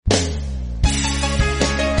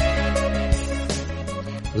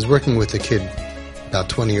I was working with a kid about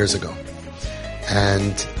 20 years ago,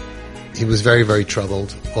 and he was very, very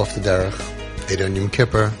troubled, off the derech, ate on Yom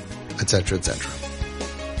Kippur, etc., etc.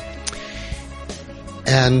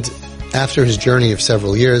 And after his journey of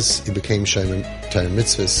several years, he became Shomer Torah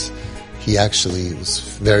Mitzvahs. He actually was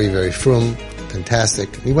very, very frum,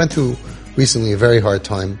 fantastic. He went through recently a very hard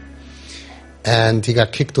time, and he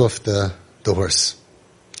got kicked off the horse.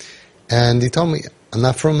 And he told me, I'm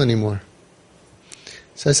not frum anymore.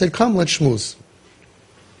 So I said, come, let's schmooze.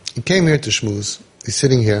 He came here to schmooze. He's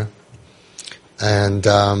sitting here, and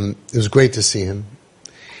it was great to see him.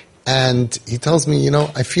 And he tells me,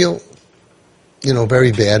 I feel,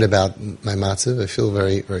 very bad about my matzav. I feel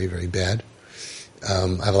very, very, very bad. I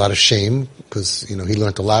have a lot of shame because, he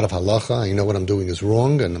learned a lot of halacha. I know what I'm doing is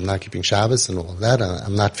wrong, and I'm not keeping Shabbos and all of that.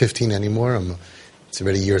 I'm not 15 anymore. It's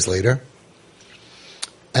already years later.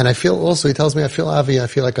 And I feel also, he tells me, I feel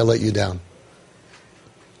like I let you down.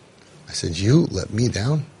 I said, you let me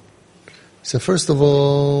down? He said, first of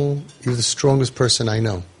all, you're the strongest person I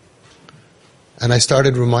know. And I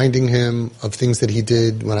started reminding him of things that he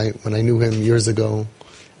did when I knew him years ago,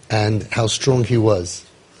 and how strong he was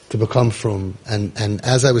to become from. And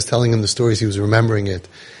as I was telling him the stories, he was remembering it,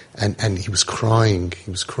 and he was crying.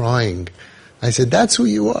 He was crying. I said, that's who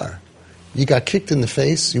you are. You got kicked in the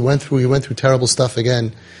face. You went through terrible stuff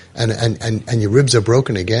again, and your ribs are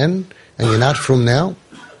broken again, and you're not from now.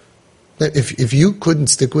 If you couldn't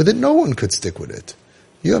stick with it, no one could stick with it.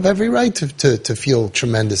 You have every right to feel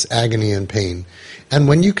tremendous agony and pain. And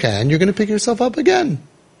when you can, you're going to pick yourself up again.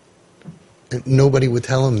 And nobody would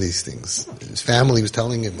tell him these things. His family was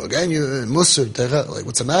telling him, again, you're Musar, like,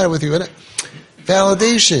 what's the matter with you?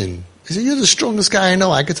 Validation. I said, you're the strongest guy I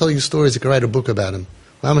know. I could tell you stories. I could write a book about him.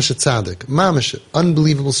 Mamash Tzaddik. Mamash,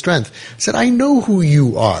 unbelievable strength. I said, I know who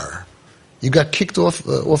you are. You got kicked off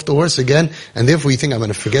the horse again, and therefore you think I'm going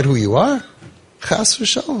to forget who you are? Chas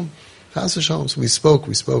v'shalom. Chas v'shalom. So we spoke.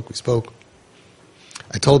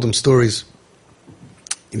 I told him stories.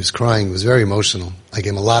 He was crying. He was very emotional. I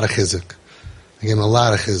gave him a lot of chizuk.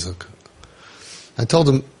 I told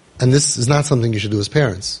him, and this is not something you should do as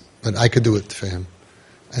parents, but I could do it for him.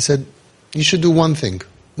 I said, you should do one thing.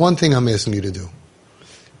 One thing I'm asking you to do.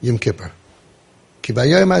 Yom Kippur. It's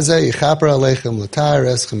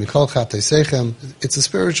a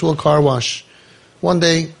spiritual car wash. One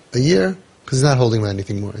day, a year, because he's not holding on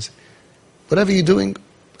anything more. I said, whatever you're doing,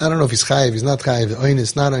 I don't know if he's chayiv, he's not chayiv,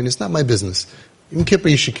 oinus, not oinus, not my business. Yom Kippur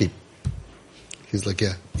you should keep. He's like,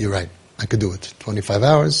 yeah, you're right. I could do it. 25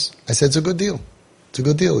 hours. I said, it's a good deal.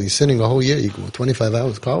 You're sitting a whole year, you go 25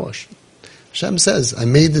 hours car wash. Hashem says, I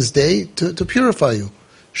made this day to purify you.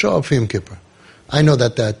 Show up for Yom Kippur. I know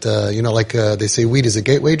that they say weed is a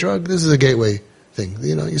gateway drug. This is a gateway thing.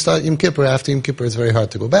 You start Yom Kippur, after Yom Kippur, it's very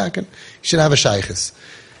hard to go back, and you should have a shaykhis.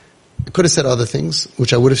 I could have said other things,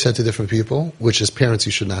 which I would have said to different people, which as parents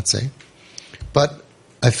you should not say. But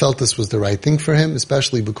I felt this was the right thing for him,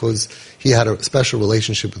 especially because he had a special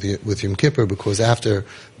relationship with Yom Kippur, because after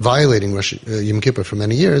violating Yom Kippur for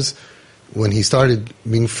many years, when he started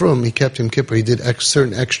being frum, he kept Yom Kippur, he did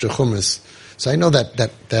certain extra chumras. So I know that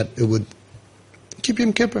it would keep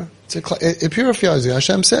Yom Kippur. It purifies you.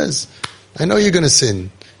 Hashem says, I know you're going to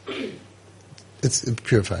sin. It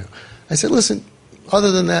purifies you. I said, listen,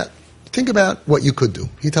 other than that, think about what you could do.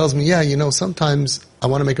 He tells me, sometimes I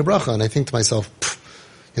want to make a bracha, and I think to myself,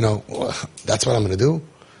 that's what I'm going to do.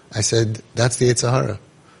 I said, that's the Yetzer Hara.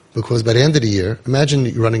 Because by the end of the year, imagine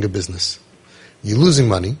you're running a business. You're losing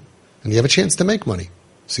money, and you have a chance to make money.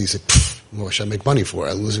 So you say, what should I make money for?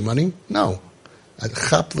 I'm losing money? No.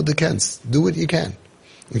 Do what you can.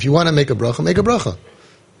 If you want to make a bracha, make a bracha.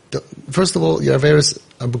 First of all, your averos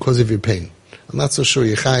are because of your pain. I'm not so sure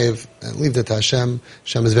you're chayiv, and leave that to Hashem.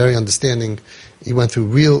 Hashem is very understanding. He went through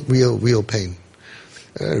real pain.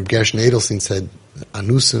 Gershon Edelstein said,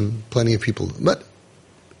 anusim, plenty of people. But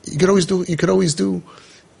you could always do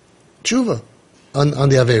tshuva on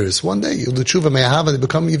the averos. One day you'll do tshuva, may have it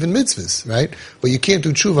become even mitzvahs, right? But you can't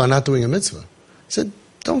do tshuva on not doing a mitzvah. He said,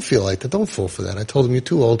 don't feel like that. Don't fall for that. I told him, you're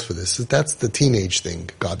too old for this. That's the teenage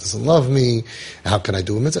thing. God doesn't love me. How can I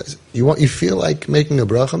do a mitzvah? You feel like making a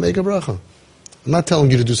bracha, make a bracha. I'm not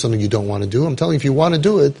telling you to do something you don't want to do. I'm telling you, if you want to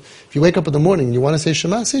do it, if you wake up in the morning and you want to say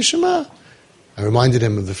Shema, say Shema. I reminded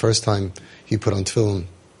him of the first time he put on tefillin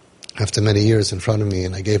after many years in front of me,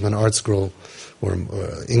 and I gave him an art scroll or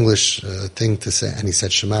English thing to say, and he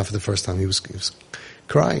said Shema for the first time. He was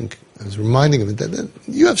crying. I was reminding him that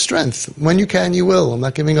you have strength. When you can, you will. I'm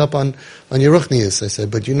not giving up on your ruchnius. I said,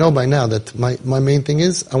 but you know by now that my main thing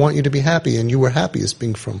is I want you to be happy, and you were happiest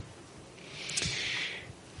being from.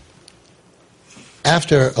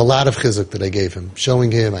 after a lot of chizuk that I gave him,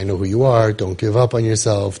 showing him, I know who you are, don't give up on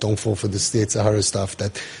yourself, don't fall for this Sahara stuff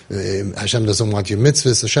that Hashem doesn't want your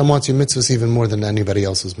mitzvahs. Hashem wants your mitzvahs even more than anybody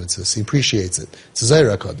else's mitzvahs. He appreciates it. It's a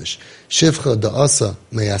Zohar HaKadosh. Shivcha da'asa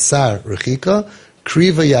me'asar rechika,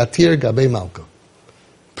 kriva yatir gabe malka.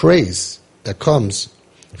 Praise that comes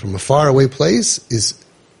from a faraway place is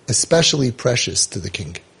especially precious to the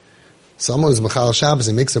king. Someone who's Mechal Shabbos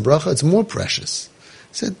and makes a bracha, it's more precious.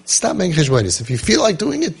 He said, stop making cheshbonis. If you feel like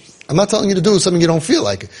doing it, I'm not telling you to do something you don't feel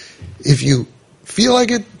like. If you feel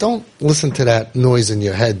like it, don't listen to that noise in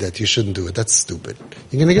your head that you shouldn't do it. That's stupid.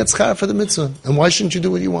 You're going to get schar for the mitzvah. And why shouldn't you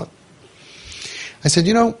do what you want? I said,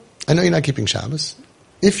 I know you're not keeping Shabbos.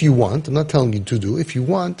 If you want, I'm not telling you to do, if you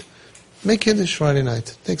want, make Kiddush Friday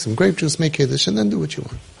night. Take some grape juice, make Kiddush, and then do what you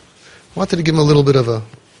want. I wanted to give him a little bit of a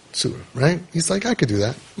surah, right? He's like, I could do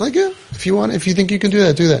that. I'm like, yeah, if you want, if you think you can do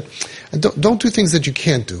that, do that. And don't do things that you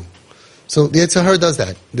can't do. So the Yetzer Hara does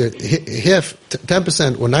that. Half,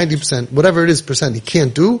 10% or 90%, whatever it is percent, he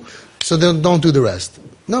can't do, so then don't do the rest.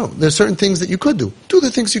 No, there's certain things that you could do. Do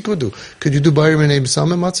the things you could do. Could you do Bar Minei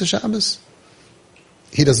B'Sam and Matzah Shabbos?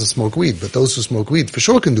 He doesn't smoke weed, but those who smoke weed for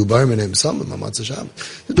sure can do Bar Minei B'Sam and Matzah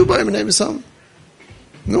Shabbos. You do Bar Minei B'Sam.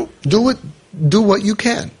 No, do what you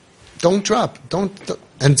can. Don't drop. Don't.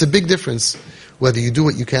 And it's a big difference whether you do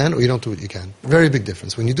what you can or you don't do what you can. Very big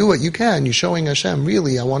difference. When you do what you can, you're showing Hashem,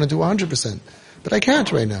 really, I want to do 100%. But I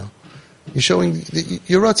can't right now. You're showing that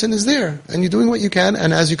your Ratzon is there. And you're doing what you can,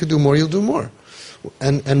 and as you could do more, you'll do more.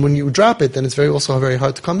 And when you drop it, then it's also very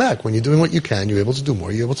hard to come back. When you're doing what you can, you're able to do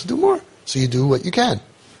more, you're able to do more. So you do what you can.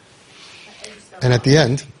 And at the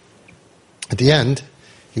end,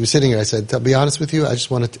 he was sitting here, I said, to be honest with you, I just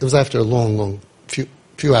wanted to, it was after a long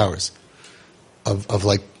few hours of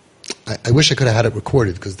like, I wish I could have had it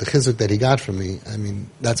recorded, because the chizuk that he got from me, I mean,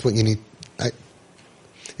 that's what you need.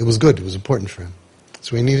 It was good, it was important for him.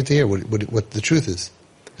 So we needed to hear what the truth is.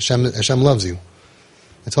 Hashem loves you.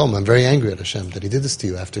 I told him, I'm very angry at Hashem that he did this to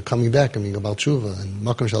you after coming back and being about tshuva and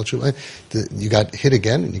makam shal tshuva. You got hit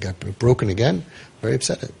again and you got broken again. Very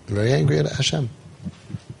upset, very angry at Hashem.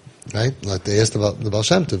 Right? Like they asked about the Baal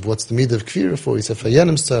Shem Tov, what's the midah of kfirah for? He said,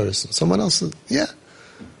 Fayenim tzaris. Someone else said, yeah.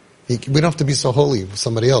 We don't have to be so holy with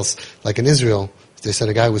somebody else. Like in Israel, they said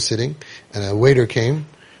a guy was sitting and a waiter came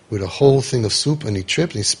with a whole thing of soup and he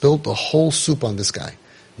tripped and he spilled the whole soup on this guy.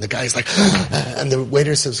 And the guy's like, and the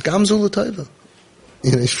waiter says, Gamzu l'tayva.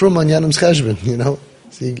 He's from on Yanim's cheshbon,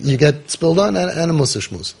 So you get spilled on and a musa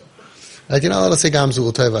shmuz. Right? You're not allowed to say Gamzu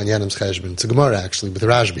l'tayva on Yanim's cheshbon. It's a Gemara actually, with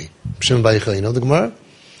Rashbi. Shimon Bar Yochai, you know the Gemara?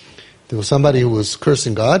 There was somebody who was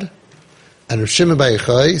cursing God, and Shimon Bar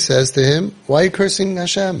Yochai says to him, why are you cursing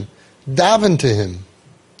Hashem? Daven to him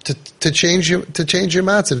to change your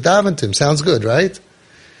matzav. Daven to him. Sounds good, right?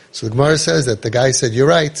 So the Gemara says that the guy said, you're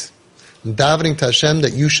right. I'm davening to Hashem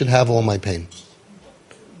that you should have all my pain.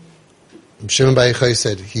 Shimon Bar Yochai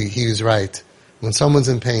said, he was right. When someone's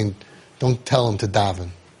in pain, don't tell him to daven.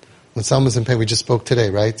 When someone's in pain, we just spoke today,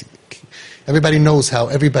 right? Everybody knows how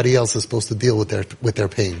everybody else is supposed to deal with their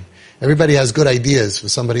pain. Everybody has good ideas for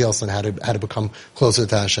somebody else on how to become closer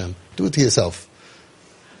to Hashem. Do it to yourself.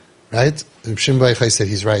 Right? And Shimon Bar Yochai said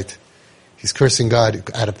he's right. He's cursing God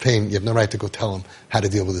out of pain. You have no right to go tell him how to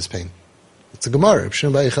deal with his pain. It's a Gemara,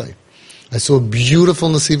 Shimon Bar Yochai. I saw a beautiful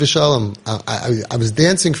Nasiv Shalom. I was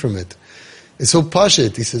dancing from it. It's so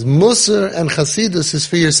pashit. He says, Musar and Chasidus is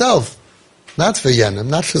for yourself. Not for Yenim,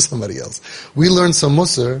 not for somebody else. We learn some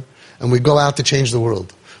Musar and we go out to change the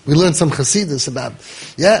world. We learn some Chasidus about,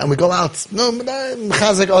 and we go out, no, but I'm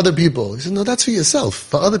chazak other people. He said, no, that's for yourself.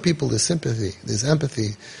 For other people, there's sympathy, there's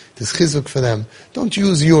empathy, there's chizuk for them. Don't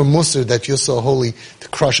use your musar that you're so holy to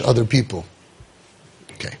crush other people.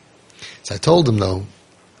 Okay. So I told him, though,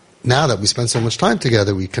 now that we spent so much time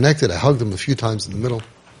together, we connected, I hugged him a few times in the middle.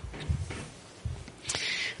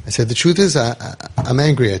 I said, the truth is, I'm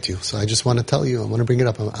angry at you, so I just want to tell you, I want to bring it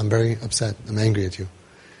up, I'm very upset, I'm angry at you.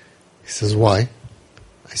 He says, why?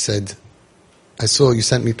 I said, I saw you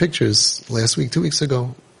sent me pictures last week, 2 weeks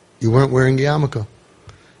ago. You weren't wearing a yarmulke.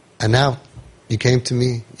 And now, you came to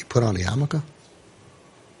me, you put on a yarmulke?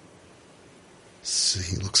 So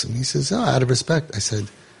he looks at me, he says, out of respect. I said,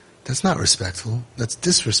 that's not respectful, that's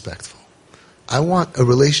disrespectful. I want a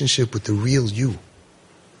relationship with the real you.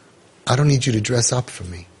 I don't need you to dress up for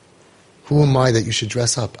me. Who am I that you should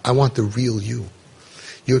dress up? I want the real you.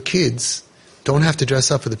 Your kids don't have to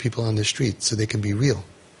dress up for the people on the street so they can be real.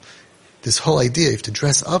 This whole idea, you have to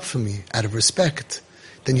dress up for me out of respect,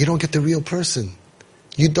 then you don't get the real person.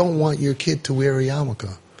 You don't want your kid to wear a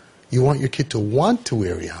yarmulke. You want your kid to want to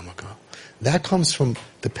wear a yarmulke. That comes from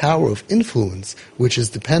the power of influence, which is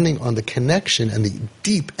depending on the connection and the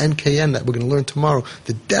deep NKN that we're going to learn tomorrow.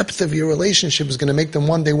 The depth of your relationship is going to make them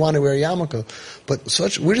one day want to wear a yarmulke. But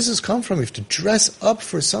where does this come from? You have to dress up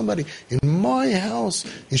for somebody. In my house,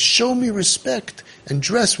 you show me respect and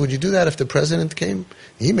dress. Would you do that if the president came?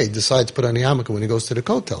 He may decide to put on a yarmulke when he goes to the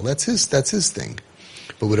kotel. That's his thing.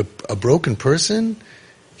 But with a broken person,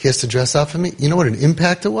 he has to dress up for me. You know what an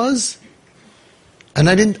impact it was? And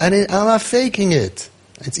I'm not faking it.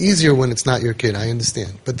 It's easier when it's not your kid, I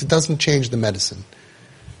understand. But it doesn't change the medicine.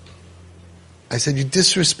 I said, you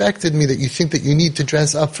disrespected me that you think that you need to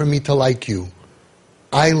dress up for me to like you.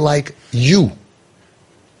 I like you.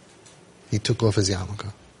 He took off his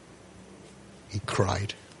yarmulke. He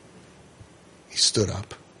cried. He stood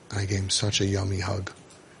up. I gave him such a yummy hug.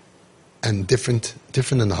 And different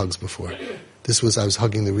than the hugs before. I was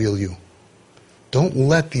hugging the real you. Don't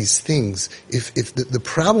let these things, if the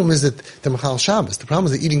problem is that they're Machal Shabbos, the problem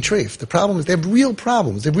is they're eating treif, the problem is they have real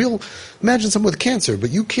problems, imagine someone with cancer, but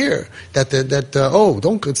you care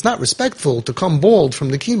it's not respectful to come bald from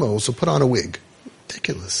the chemo, so put on a wig.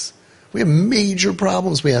 Ridiculous. We have major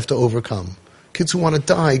problems we have to overcome. Kids who want to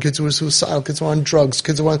die, kids who are suicidal, kids who are on drugs,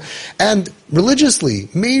 and religiously,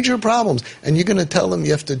 major problems. And you're going to tell them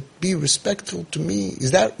you have to be respectful to me.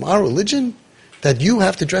 Is that our religion? That you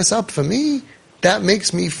have to dress up for me? That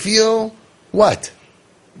makes me feel what?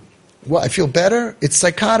 What? I feel better? It's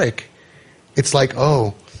psychotic. It's like,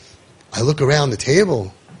 I look around the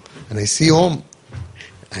table and I see all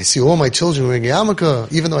my children wearing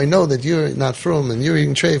yarmulke, even though I know that you're not frum and you're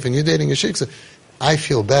eating treif and you're dating a shiksa. I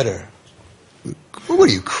feel better. What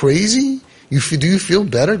are you, crazy? Do you feel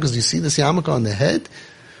better because you see this yarmulke on the head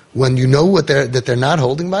when you know that they're not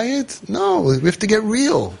holding by it? No, we have to get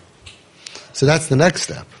real. So that's the next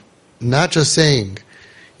step. Not just saying,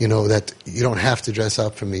 that you don't have to dress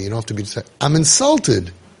up for me. You don't have to be. I'm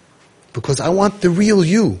insulted because I want the real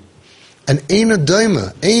you. And einoi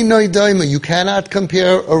daima. You cannot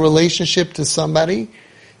compare a relationship to somebody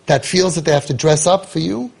that feels that they have to dress up for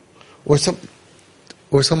you, or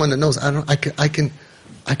someone that knows I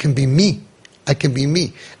can be me. I can be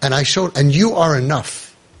me. And and you are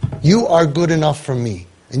enough. You are good enough for me.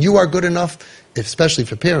 And you are good enough, especially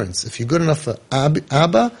for parents. If you're good enough for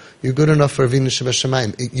Abba, you're good enough for Avinu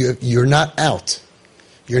Shebashamayim. You're not out.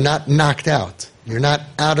 You're not knocked out. You're not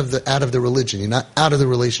out of the religion. You're not out of the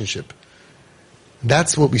relationship.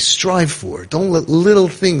 That's what we strive for. Don't let little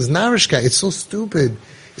things, narishka, it's so stupid.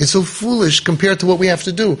 It's so foolish compared to what we have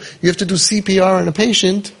to do. You have to do CPR on a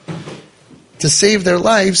patient to save their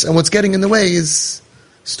lives, and what's getting in the way is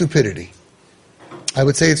stupidity. I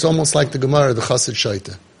would say it's almost like the Gemara, the Chassid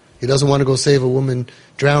Shaita. He doesn't want to go save a woman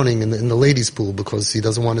drowning in the ladies' pool because he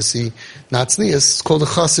doesn't want to see not tznius. It's called a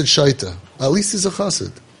Chassid Shaita. At least he's a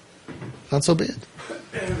Chassid. Not so bad.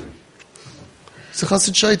 It's a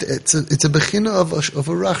Chassid Shaita. It's a bechina of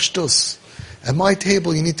a rach shtus. At my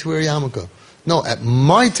table, you need to wear a yarmulke. No, at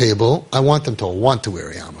my table, I want them to want to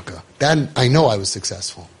wear a yarmulke. Then I know I was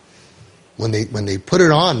successful. When they put it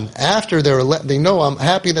on after they know I'm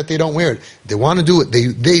happy that they don't wear it. They want to do it.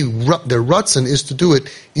 Their rutzon is to do it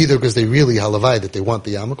either because they really halavai that they want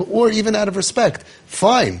the yarmulke, or even out of respect.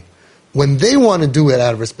 Fine, when they want to do it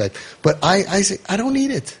out of respect. But I say I don't need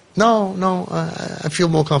it. No, I feel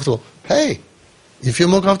more comfortable. Hey, you feel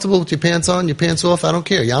more comfortable with your pants on, your pants off? I don't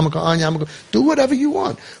care. Yarmulke on, yarmulke. Do whatever you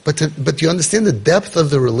want. But you understand the depth of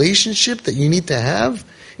the relationship that you need to have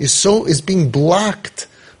is being blocked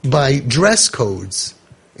by dress codes.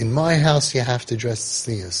 In my house, you have to dress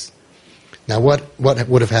tznius. Now, what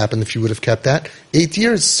would have happened if you would have kept that? 8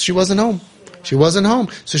 years, she wasn't home.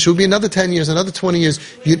 So she would be another 10 years, another 20 years.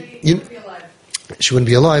 She wouldn't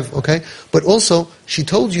be alive, okay? But also, she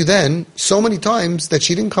told you then so many times that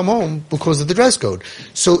she didn't come home because of the dress code.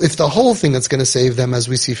 So if the whole thing that's going to save them, as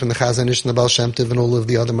we see from the Chazon Ish and the Baal Shem Tov and all of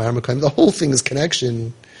the other Maramakim, the whole thing is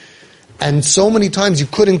connection. And so many times you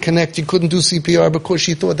couldn't connect, you couldn't do CPR because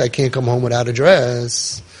she thought I can't come home without a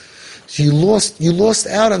dress. So you lost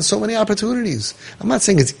out on so many opportunities. I'm not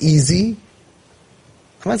saying it's easy.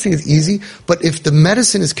 But if the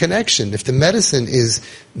medicine is connection, if the medicine is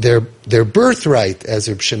their birthright, as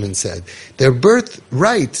Reb Shimon said, their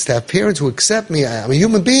birthright to have parents who accept me, I'm a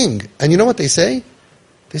human being. And you know what they say?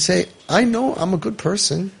 They say, I know I'm a good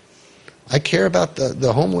person. I care about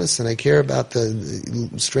the homeless, and I care about the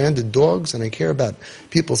stranded dogs, and I care about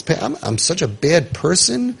people's pain. I'm such a bad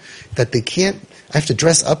person that I have to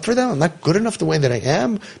dress up for them. I'm not good enough the way that I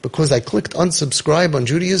am because I clicked unsubscribe on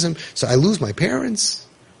Judaism, so I lose my parents.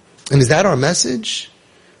 And is that our message?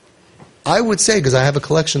 I would say, because I have a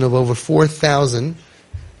collection of over 4,000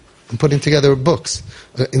 I'm putting together books,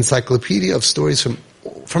 an encyclopedia of stories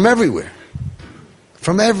from everywhere.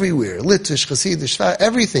 From everywhere. Litvish, Hasidish,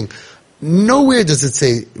 everything. Nowhere does it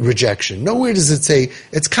say rejection. Nowhere does it say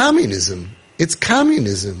it's communism. It's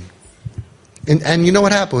communism. And you know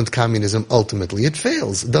what happened with communism ultimately? It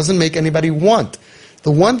fails. It doesn't make anybody want.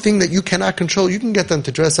 The one thing that you cannot control, you can get them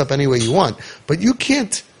to dress up any way you want, but you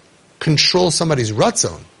can't control somebody's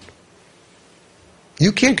ratzon.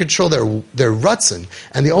 You can't control their ratzon.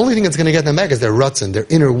 And the only thing that's going to get them back is their ratzon, their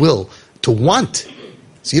inner will to want.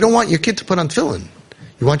 So you don't want your kid to put on tefillin.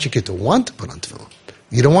 You want your kid to want to put on tefillin.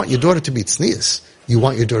 You don't want your daughter to be tznius. You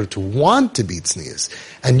want your daughter to want to be tznius.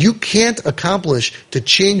 And you can't accomplish to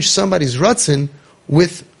change somebody's ratzon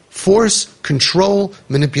with force, control,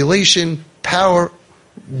 manipulation, power,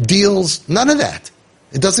 deals, none of that.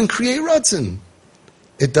 It doesn't create ratzon.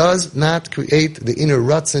 It does not create the inner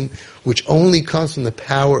ratzon, which only comes from the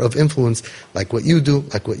power of influence, like what you do,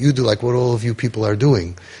 like what all of you people are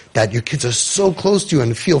doing. That your kids are so close to you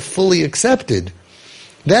and feel fully accepted.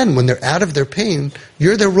 Then, when they're out of their pain,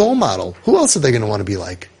 you're their role model. Who else are they going to want to be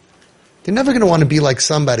like? They're never going to want to be like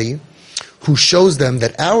somebody who shows them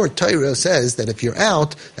that our Torah says that if you're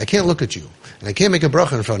out, I can't look at you, and I can't make a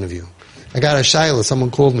bracha in front of you. I got a shayla,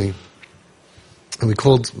 someone called me, and we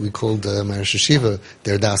called my Rosh Hashiva,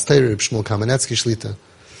 their Das Torah, Reb Shmuel Kamenetsky Shlita.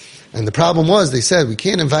 And the problem was, they said, we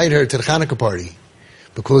can't invite her to the Chanukah party,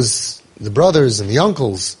 because the brothers and the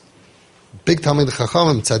uncles, big Talmid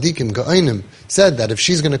Chachamim, Tzadikim, Ga'onim, said that if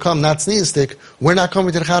she's going to come not tzniistic, we're not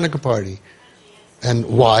coming to the Chanukah party. And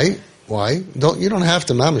why? Why? You don't have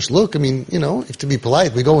to mamish. Look, I mean, if to be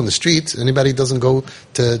polite, we go in the street. Anybody doesn't go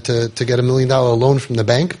to get $1 million loan from the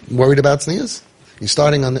bank worried about tznius? You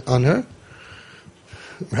starting on her?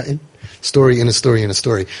 Right? Story in a story in a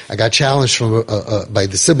story. I got challenged by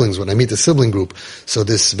the siblings when I meet the sibling group. So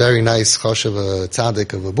this very nice choshev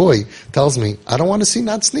tzaddik of a boy tells me, I don't want to see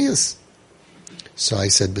not tznius. So I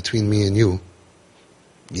said, between me and you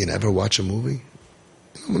never watch a movie?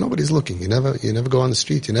 Nobody's looking. You never go on the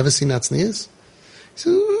street. You never see Natznias? He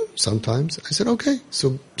said, sometimes. I said, okay,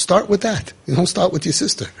 so start with that. You don't start with your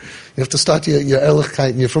sister. You have to start your Erlichkeit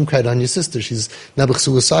and your Frumkeit on your sister. She's never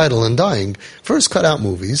suicidal and dying. First cut out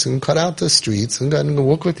movies and cut out the streets and go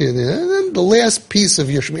walk with you. And then the last piece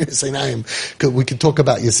of your Shemini Seinayim, we could talk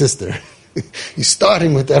about your sister. You're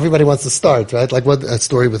starting with, everybody wants to start, right? Like what, a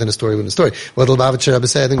story within a story within a story. What the Lubavitcher Rebbe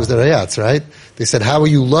said, I think it was the Rayatz, right? They said, how are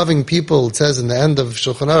you loving people? It says in the end of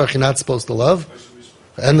Shulchan Aruch, you're not supposed to love.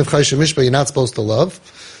 End of Choshen Mishpah, you're not supposed to love.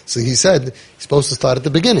 So he said, you're supposed to start at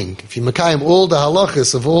the beginning. If you makayim all the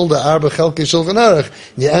halachas of all the Arba Chelkei Shulchan Aruch,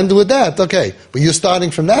 you end with that, okay. But you're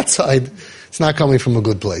starting from that side, it's not coming from a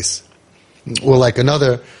good place. Or like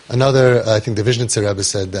another, I think the Vizhnitzer Rebbe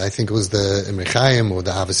said, I think it was the Emrei Chaim or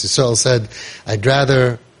the Havas Yisrael said, I'd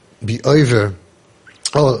rather be over.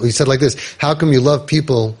 Oh, he said like this, how come you love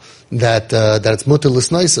people that it's mutter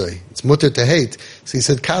l'snaisai? It's mutter to hate. So he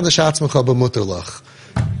said, Kadosh atzmecha b'mutter lach.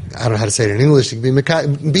 I don't know how to say it in English.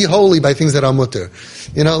 Be holy by things that are mutter.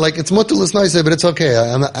 Like it's mutter l'snaisai, but it's okay.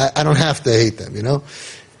 I don't have to hate them,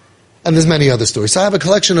 And there's many other stories. So I have a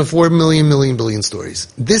collection of 4 billion stories.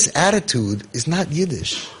 This attitude is not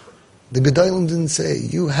Yiddish. The Gedolim didn't say,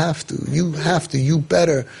 you have to, you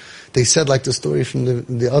better. They said like the story from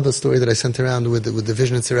the other story that I sent around with the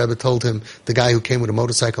Vizhnitzer Rebbe told him, the guy who came with a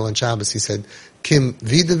motorcycle on Shabbos, he said, Kim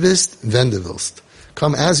videvist, vendevist.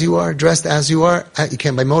 Come as you are, dressed as you are, you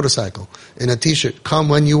came by motorcycle, in a t-shirt, come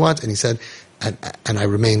when you want. And he said, and I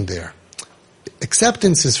remained there.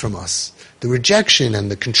 Acceptance is from us. The rejection and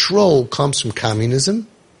the control comes from communism,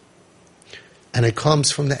 and it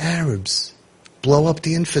comes from the Arabs. Blow up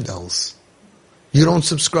the infidels. You don't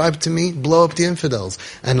subscribe to me? Blow up the infidels.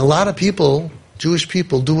 And a lot of people, Jewish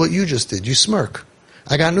people, do what you just did. You smirk.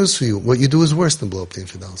 I got news for you. What you do is worse than blow up the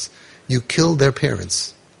infidels. You kill their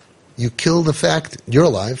parents. You kill the fact you're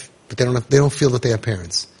alive, but they don't feel that they have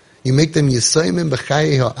parents. You make them Yisayimim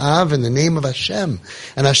b'chayi ha'av in the name of Hashem.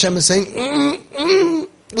 And Hashem is saying,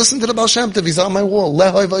 listen to the Baal Shem Tov, he's on my wall.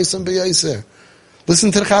 Lehoi v'yisam b'yaser.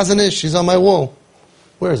 Listen to the Chazon Ish, he's on my wall.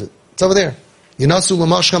 Where is it? It's over there. Yinasu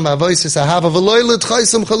l'mashcham b'avoisis ahava v'loi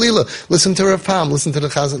l'tchaisam chalila. Listen to Rav Pam, listen to the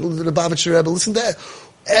Chazon, listen to the Lubavitcher Rebbe, listen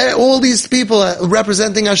to all these people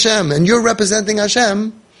representing Hashem, and you're representing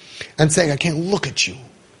Hashem, and saying, I can't look at you.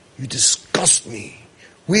 You disgust me.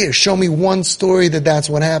 Where? Show me one story that's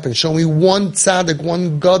what happened. Show me one tzaddik,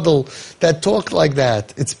 one gadol that talked like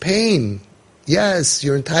that. It's pain. Yes,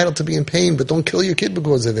 you're entitled to be in pain, but don't kill your kid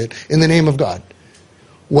because of it, in the name of God.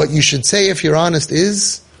 What you should say, if you're honest,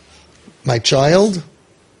 is, my child,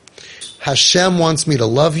 Hashem wants me to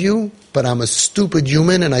love you, but I'm a stupid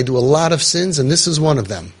human and I do a lot of sins, and this is one of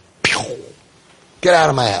them. Get out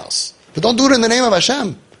of my house. But don't do it in the name of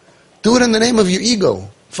Hashem. Do it in the name of your ego.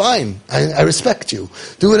 Fine, I respect you.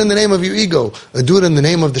 Do it in the name of your ego. Do it in the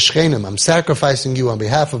name of the Shchenim. I'm sacrificing you on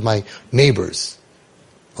behalf of my neighbors.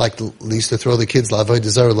 Like they used to throw the kids, L'avodah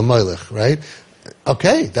zarah l'moilech, right?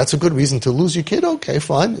 Okay, that's a good reason to lose your kid. Okay,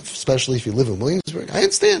 fine, especially if you live in Williamsburg. I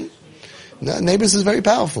understand. Neighbors is very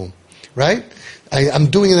powerful, right? I'm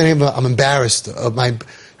doing it in the name of, I'm embarrassed of my,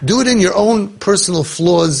 do it in your own personal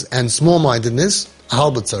flaws and small-mindedness,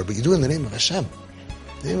 but you do it in the name of Hashem,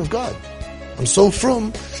 the name of God. I'm so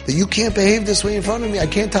frum that you can't behave this way in front of me. I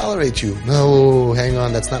can't tolerate you. No, hang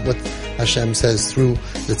on. That's not what Hashem says through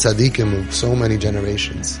the tzaddikim of so many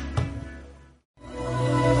generations.